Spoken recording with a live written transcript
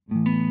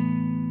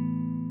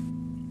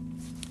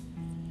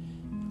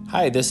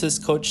Hi, this is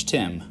Coach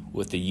Tim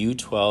with the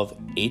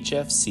U12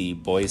 HFC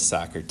boys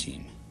soccer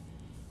team.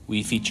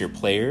 We feature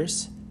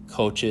players,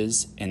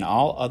 coaches, and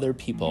all other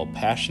people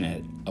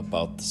passionate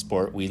about the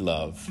sport we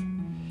love.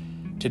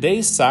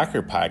 Today's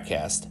soccer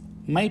podcast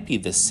might be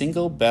the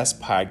single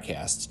best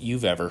podcast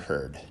you've ever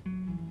heard.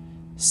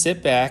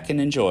 Sit back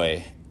and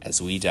enjoy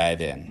as we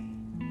dive in.